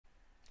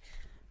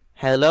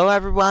Hello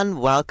everyone,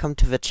 welcome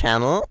to the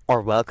channel,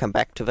 or welcome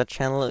back to the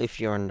channel if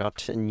you're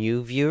not a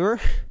new viewer.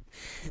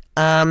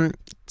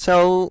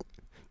 So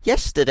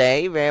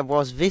yesterday there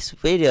was this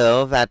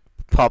video that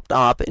popped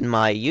up in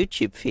my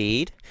YouTube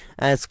feed,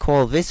 and it's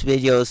called "This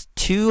video is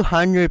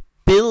 200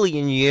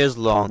 billion years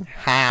long.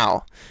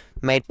 How?"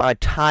 Made by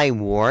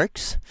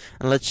Timeworks.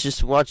 And let's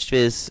just watch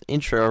this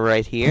intro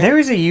right here. There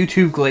is a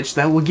YouTube glitch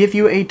that will give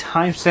you a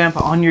timestamp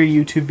on your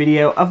YouTube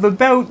video of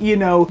about,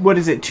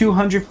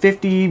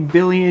 250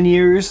 billion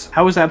years?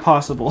 How is that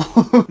possible?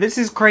 This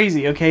is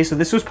crazy, okay? So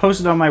this was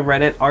posted on my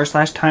Reddit,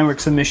 r/Timeworks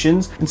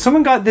submissions, and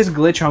someone got this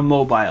glitch on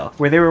mobile,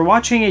 where they were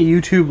watching a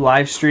YouTube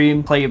live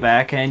stream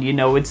playback, and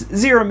it's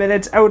 0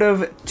 minutes out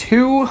of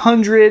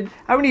 200.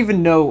 I don't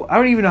even know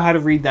how to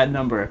read that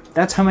number.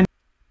 That's how many.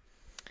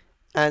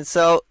 And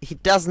so he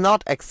does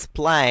not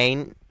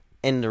explain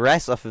in the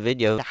rest of the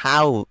video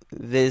how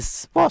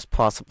this was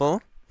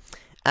possible,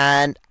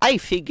 and I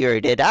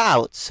figured it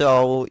out,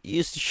 so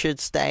you should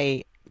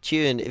stay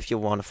tuned if you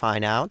want to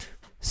find out.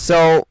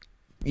 So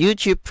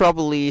YouTube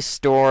probably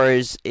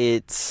stores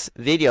its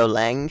video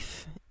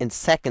length in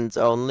seconds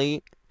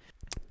only,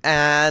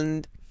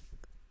 and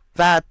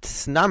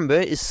that number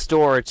is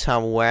stored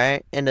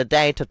somewhere in a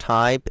data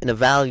type, in a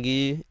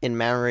value in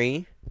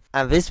memory.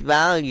 And this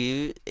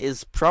value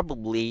is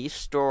probably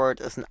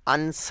stored as an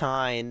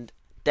unsigned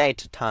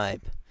data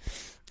type.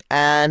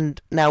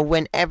 And now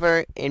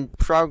whenever in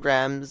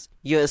programs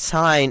you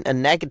assign a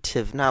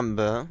negative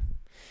number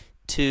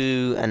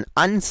to an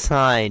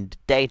unsigned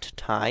data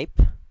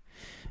type,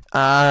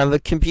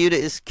 the computer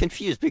is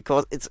confused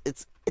because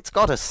it's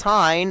got a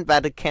sign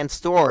that it can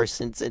store,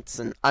 since it's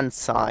an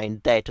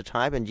unsigned data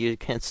type, and you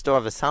can store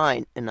the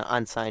sign in an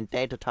unsigned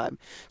data type.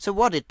 So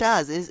what it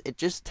does is it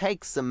just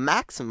takes the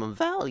maximum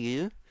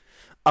value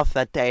of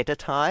that data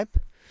type,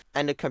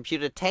 and the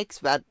computer takes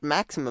that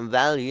maximum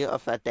value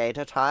of that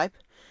data type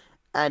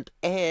and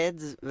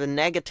adds the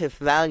negative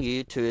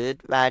value to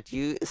it that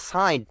you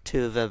assigned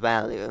to the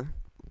value.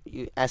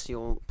 As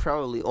you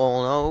probably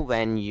all know,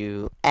 when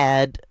you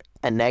add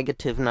a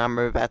negative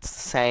number, that's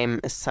the same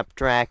as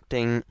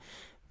subtracting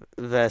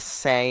the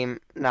same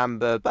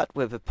number but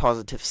with a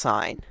positive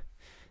sign.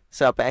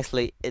 So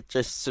basically it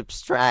just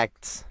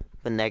subtracts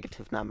the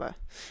negative number.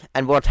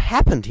 And what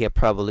happened here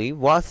probably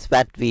was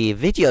that the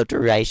video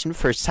duration,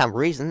 for some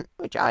reason,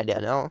 which I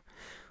don't know,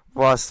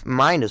 was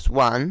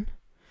 -1,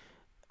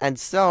 and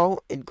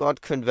so it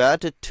got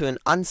converted to an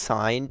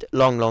unsigned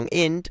long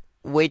int,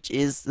 which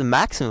is the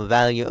maximum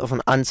value of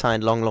an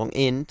unsigned long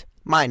int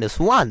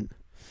 -1.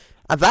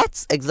 And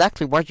that's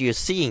exactly what you're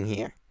seeing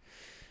here.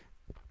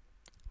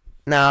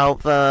 Now,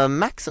 the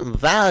maximum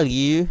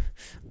value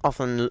of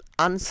an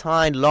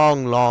unsigned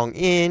long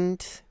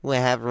int we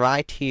have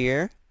right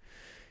here,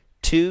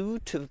 2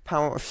 to the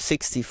power of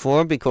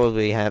 64, because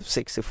we have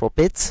 64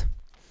 bits.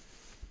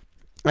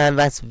 And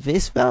that's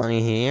this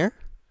value here.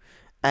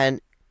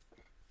 And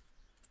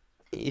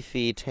if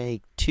we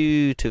take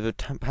 2 to the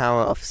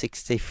power of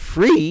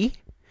 63, you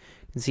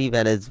can see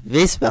that it's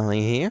this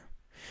value here.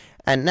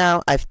 And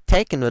now I've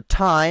taken the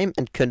time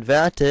and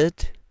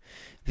converted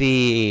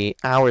the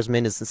hours,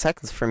 minutes, and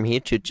seconds from here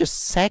to just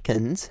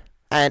seconds.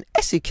 And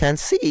as you can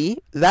see,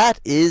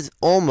 that is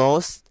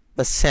almost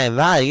the same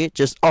value,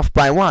 just off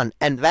by 1.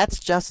 And that's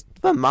just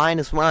the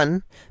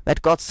 -1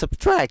 that got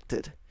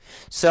subtracted.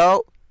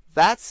 So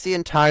that's the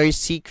entire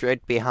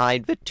secret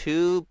behind the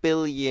 2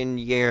 billion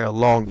year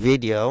long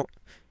video.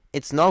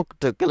 It's not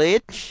a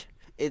glitch.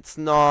 It's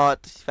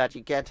not that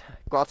you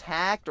got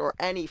hacked or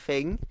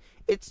anything.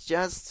 It's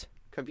just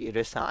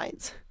computer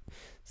science.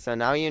 So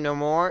now you know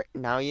more.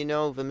 Now you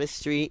know the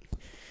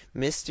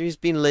mystery's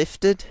been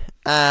lifted.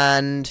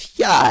 And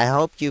yeah, I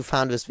hope you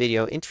found this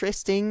video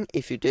interesting.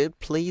 If you did,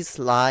 please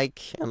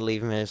like and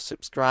leave me a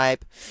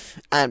subscribe,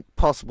 and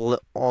possibly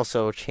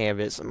also share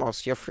this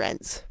amongst your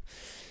friends.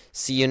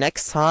 See you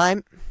next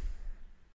time.